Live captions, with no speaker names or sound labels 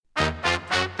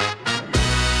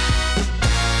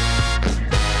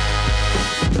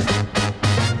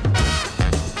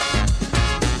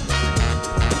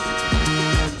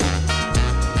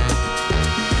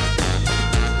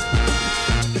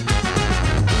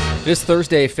It is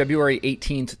Thursday, February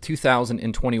 18th,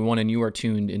 2021, and you are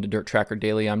tuned into Dirt Tracker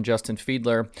Daily. I'm Justin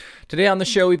Fiedler. Today on the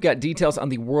show, we've got details on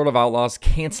the World of Outlaws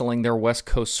canceling their West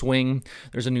Coast swing.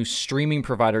 There's a new streaming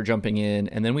provider jumping in,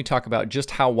 and then we talk about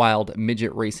just how wild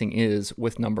midget racing is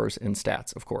with numbers and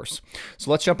stats, of course.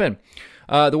 So let's jump in.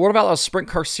 The World of Outlaws Sprint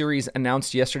Car Series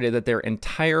announced yesterday that their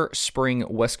entire spring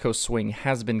West Coast swing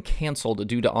has been canceled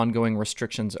due to ongoing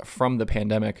restrictions from the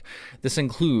pandemic. This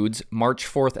includes March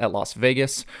 4th at Las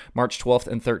Vegas, March 12th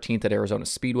and 13th at Arizona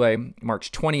Speedway,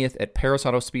 March 20th at Paris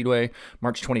Auto Speedway,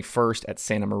 March 21st at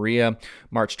Santa Maria,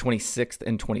 March 26th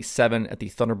and 27th at the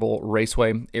Thunderbolt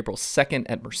Raceway, April 2nd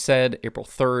at Merced, April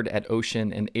 3rd at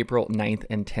Ocean, and April 9th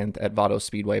and 10th at Vado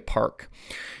Speedway Park.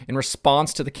 In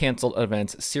response to the canceled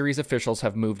events, series officials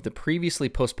have moved the previously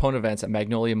postponed events at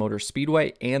Magnolia Motor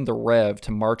Speedway and the Rev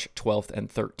to March 12th and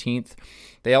 13th.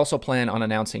 They also plan on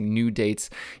announcing new dates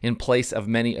in place of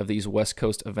many of these West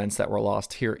Coast events that were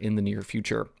lost here in the near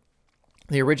future.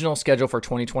 The original schedule for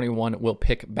 2021 will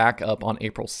pick back up on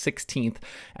April 16th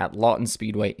at Lawton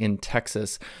Speedway in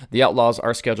Texas. The Outlaws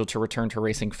are scheduled to return to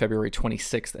racing February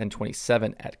 26th and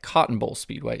 27th at Cotton Bowl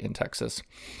Speedway in Texas.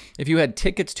 If you had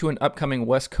tickets to an upcoming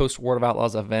West Coast World of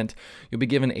Outlaws event, you'll be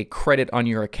given a credit on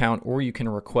your account, or you can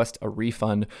request a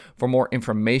refund. For more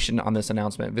information on this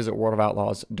announcement, visit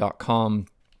worldofoutlaws.com.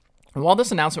 And while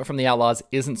this announcement from the Outlaws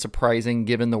isn't surprising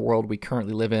given the world we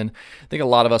currently live in, I think a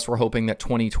lot of us were hoping that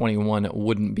 2021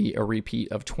 wouldn't be a repeat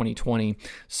of 2020.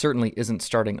 Certainly isn't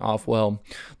starting off well.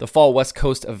 The fall West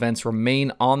Coast events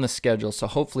remain on the schedule, so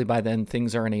hopefully by then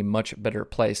things are in a much better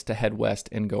place to head west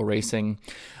and go racing.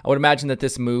 I would imagine that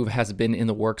this move has been in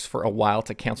the works for a while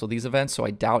to cancel these events, so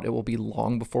I doubt it will be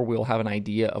long before we'll have an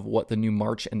idea of what the new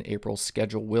March and April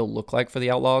schedule will look like for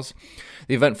the Outlaws.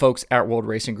 The event folks at World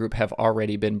Racing Group have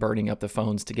already been burning up the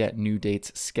phones to get new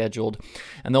dates scheduled,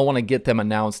 and they'll want to get them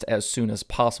announced as soon as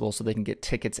possible so they can get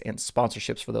tickets and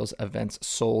sponsorships for those events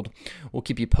sold. We'll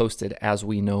keep you posted as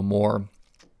we know more.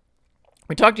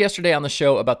 We talked yesterday on the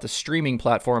show about the streaming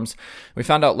platforms. We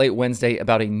found out late Wednesday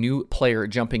about a new player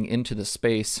jumping into the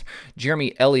space.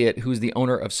 Jeremy Elliott, who's the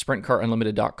owner of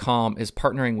SprintCarUnlimited.com, is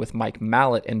partnering with Mike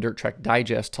Mallett and Dirt Track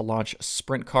Digest to launch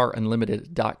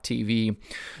SprintCarUnlimited.tv.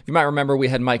 You might remember we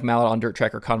had Mike Mallett on Dirt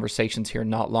Tracker Conversations here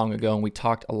not long ago, and we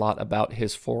talked a lot about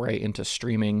his foray into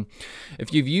streaming.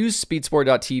 If you've used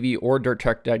SpeedSport.tv or Dirt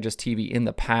Track Digest TV in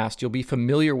the past, you'll be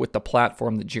familiar with the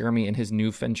platform that Jeremy and his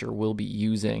new venture will be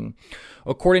using.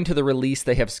 According to the release,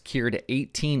 they have secured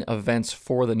 18 events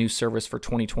for the new service for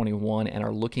 2021 and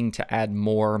are looking to add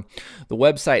more. The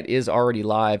website is already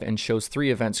live and shows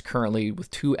 3 events currently, with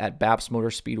 2 at Baps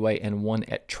Motor Speedway and 1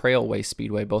 at Trailway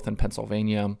Speedway, both in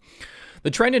Pennsylvania. The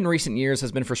trend in recent years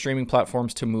has been for streaming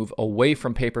platforms to move away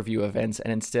from pay-per-view events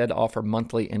and instead offer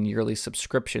monthly and yearly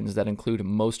subscriptions that include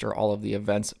most or all of the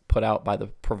events put out by the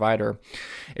provider.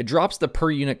 It drops the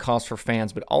per-unit cost for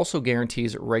fans, but also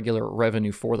guarantees regular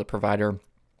revenue for the provider.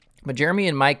 But Jeremy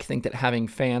and Mike think that having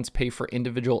fans pay for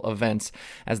individual events,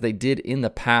 as they did in the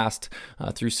past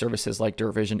through services like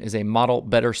DirtVision, is a model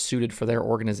better suited for their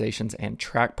organizations and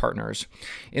track partners.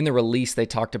 In the release, they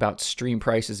talked about stream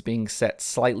prices being set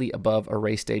slightly above a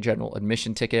race day general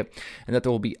admission ticket, and that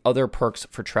there will be other perks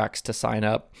for tracks to sign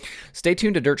up. Stay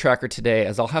tuned to Dirt Tracker today,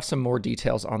 as I'll have some more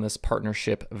details on this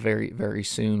partnership very, very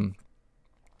soon.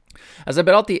 As I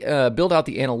build out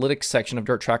the analytics section of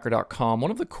DirtTracker.com,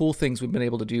 one of the cool things we've been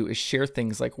able to do is share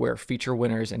things like where feature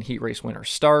winners and heat race winners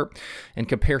start, and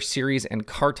compare series and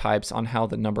car types on how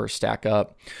the numbers stack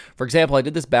up. For example, I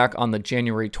did this back on the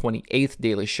January 28th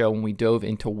Daily Show when we dove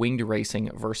into winged racing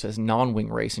versus non-wing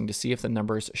racing to see if the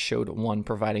numbers showed one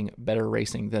providing better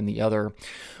racing than the other.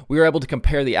 We were able to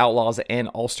compare the Outlaws and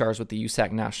All-Stars with the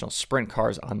USAC National Sprint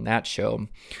Cars on that show.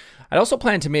 I'd also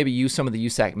plan to maybe use some of the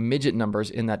USAC Midget numbers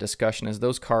in that discussion, as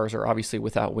those cars are obviously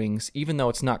without wings, even though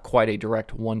it's not quite a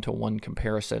direct one-to-one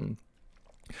comparison.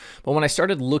 But when I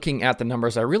started looking at the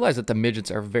numbers, I realized that the midgets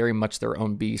are very much their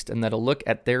own beast, and that a look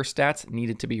at their stats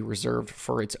needed to be reserved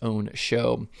for its own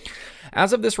show.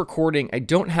 As of this recording, I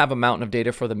don't have a mountain of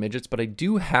data for the midgets, but I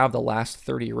do have the last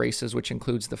 30 races, which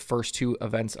includes the first 2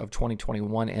 events of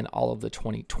 2021 and all of the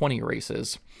 2020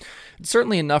 races. It's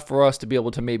certainly enough for us to be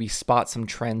able to maybe spot some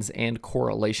trends and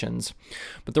correlations.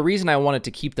 But the reason I wanted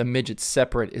to keep the midgets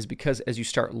separate is because as you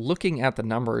start looking at the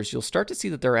numbers, you'll start to see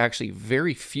that there are actually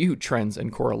very few trends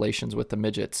and correlations with the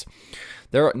midgets.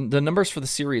 The numbers for the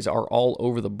series are all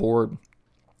over the board.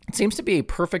 It seems to be a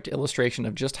perfect illustration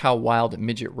of just how wild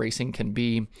midget racing can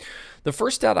be. The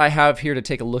first stat I have here to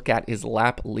take a look at is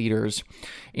lap leaders.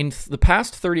 In the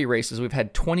past 30 races, we've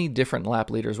had 20 different lap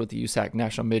leaders with the USAC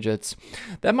National Midgets.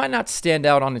 That might not stand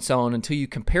out on its own until you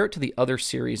compare it to the other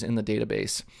series in the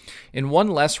database. In one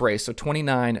less race, so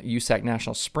 29 USAC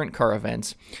National Sprint Car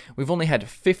events, we've only had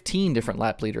 15 different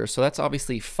lap leaders, so that's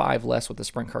obviously 5 less with the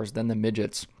sprint cars than the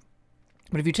midgets.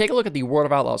 But if you take a look at the World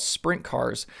of Outlaws sprint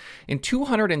cars, in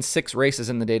 206 races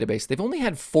in the database, they've only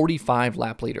had 45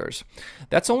 lap leaders.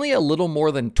 That's only a little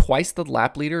more than twice the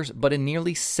lap leaders, but in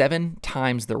nearly 7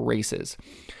 times the races.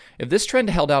 If this trend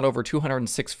held out over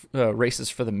 206 races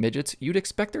for the midgets, you'd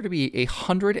expect there to be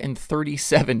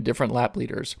 137 different lap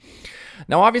leaders.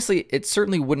 Now, obviously, it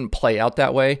certainly wouldn't play out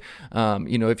that way.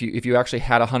 If you actually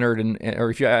had 100 or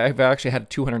if you actually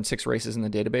had 206 races in the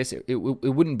database, it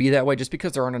wouldn't be that way just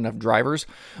because there aren't enough drivers.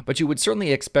 But you would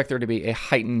certainly expect there to be a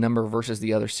heightened number versus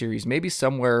the other series, maybe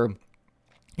somewhere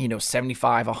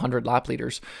 75, 100 lap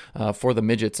leaders for the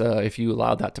midgets if you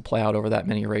allowed that to play out over that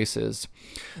many races.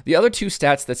 The other two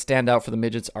stats that stand out for the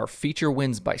midgets are feature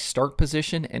wins by start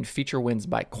position and feature wins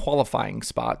by qualifying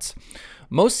spots.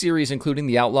 Most series, including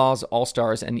the Outlaws,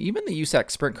 All-Stars, and even the USAC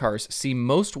Sprint Cars, see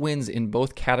most wins in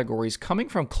both categories coming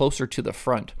from closer to the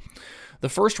front. The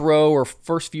first row or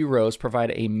first few rows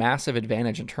provide a massive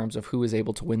advantage in terms of who is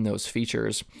able to win those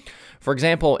features. For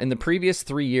example, in the previous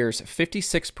 3 years,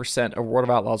 56% of World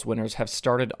of Outlaws winners have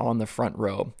started on the front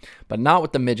row, but not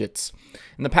with the midgets.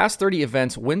 In the past 30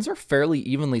 events, wins are fairly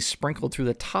evenly sprinkled through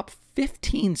the top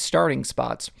 15 starting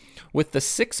spots, with the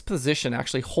 6th position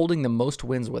actually holding the most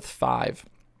wins with 5.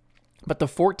 But the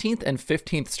 14th and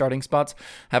 15th starting spots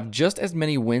have just as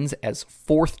many wins as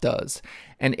 4th does,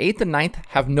 and 8th and 9th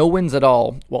have no wins at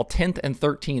all, while 10th and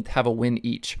 13th have a win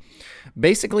each.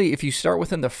 Basically, if you start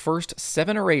within the first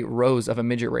 7 or 8 rows of a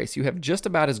midget race, you have just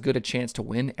about as good a chance to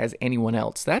win as anyone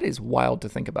else. That is wild to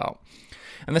think about.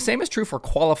 And the same is true for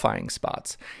qualifying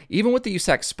spots. Even with the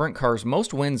USAC sprint cars,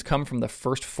 most wins come from the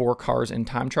first 4 cars in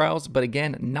time trials, but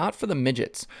again, not for the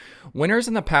midgets. Winners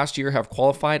in the past year have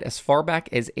qualified as far back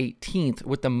as 18th,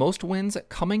 with the most wins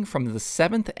coming from the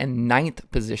 7th and 9th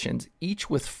positions, each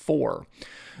with 4.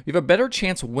 You have a better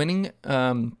chance winning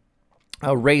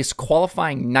a race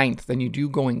qualifying 9th than you do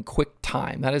going quick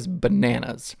time. That is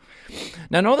bananas.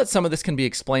 Now, I know that some of this can be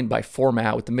explained by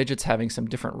format, with the midgets having some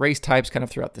different race types kind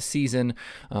of throughout the season,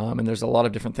 and there's a lot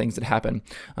of different things that happen.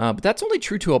 But that's only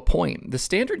true to a point. The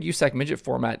standard USAC midget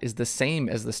format is the same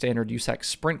as the standard USAC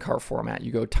sprint car format.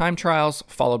 You go time trials,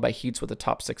 followed by heats with the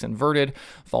top 6 inverted,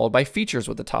 followed by features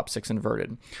with the top 6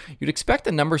 inverted. You'd expect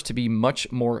the numbers to be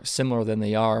much more similar than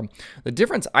they are. The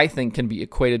difference, I think, can be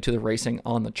equated to the racing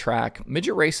on the track.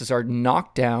 Midget races are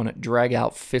knockdown,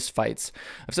 drag-out fistfights.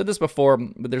 I've said this before,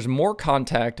 but there's more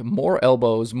contact, more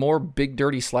elbows, more big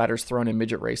dirty slatters thrown in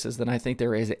midget races than I think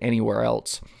there is anywhere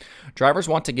else. Drivers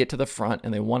want to get to the front,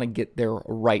 and they want to get there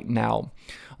right now.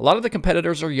 A lot of the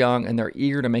competitors are young, and they're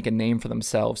eager to make a name for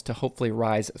themselves to hopefully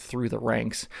rise through the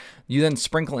ranks. You then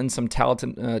sprinkle in some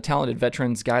talented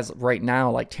veterans, guys right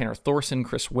now like Tanner Thorson,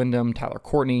 Chris Wyndham, Tyler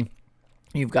Courtney.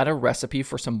 You've got a recipe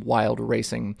for some wild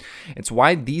racing. It's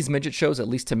why these midget shows, at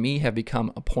least to me, have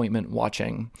become appointment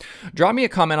watching. Drop me a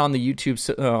comment on the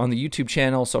YouTube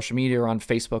channel, social media, or on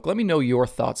Facebook. Let me know your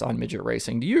thoughts on midget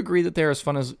racing. Do you agree that they're as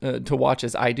fun to watch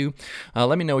as I do?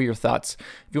 Let me know your thoughts.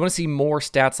 If you want to see more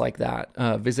stats like that,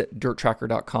 visit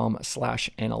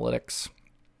dirttracker.com/analytics.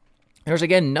 There's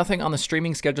again nothing on the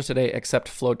streaming schedule today except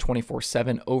Flow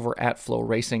 24/7 over at Flow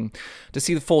Racing. To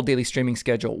see the full daily streaming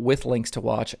schedule with links to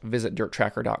watch, visit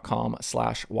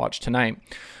dirttracker.com/watch tonight.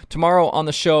 Tomorrow on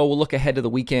the show, we'll look ahead to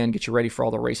the weekend, get you ready for all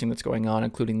the racing that's going on,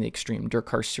 including the Extreme Dirt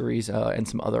Car Series and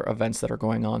some other events that are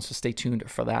going on. So stay tuned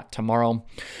for that tomorrow.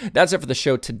 That's it for the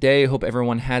show today. Hope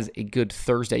everyone has a good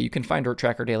Thursday. You can find Dirt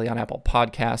Tracker Daily on Apple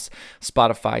Podcasts,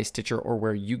 Spotify, Stitcher, or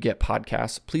where you get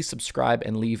podcasts. Please subscribe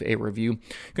and leave a review. You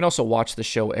can also watch the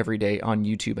show every day on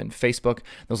YouTube and Facebook.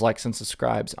 Those likes and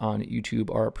subscribes on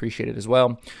YouTube are appreciated as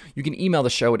well. You can email the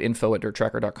show at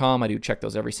info@dirttracker.com. I do check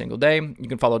those every single day. You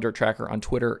can follow Dirt Tracker on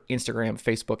Twitter, Instagram,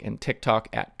 Facebook, and TikTok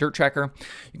at Dirt Tracker.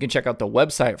 You can check out the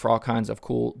website for all kinds of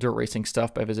cool dirt racing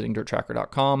stuff by visiting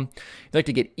dirttracker.com. If you'd like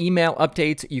to get email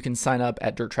updates, you can sign up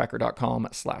at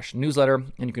dirttracker.com/newsletter,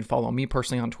 and you can follow me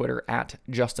personally on Twitter at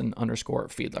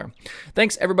Justin_Fiedler.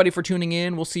 Thanks everybody for tuning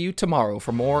in. We'll see you tomorrow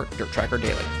for more Dirt Tracker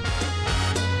Daily.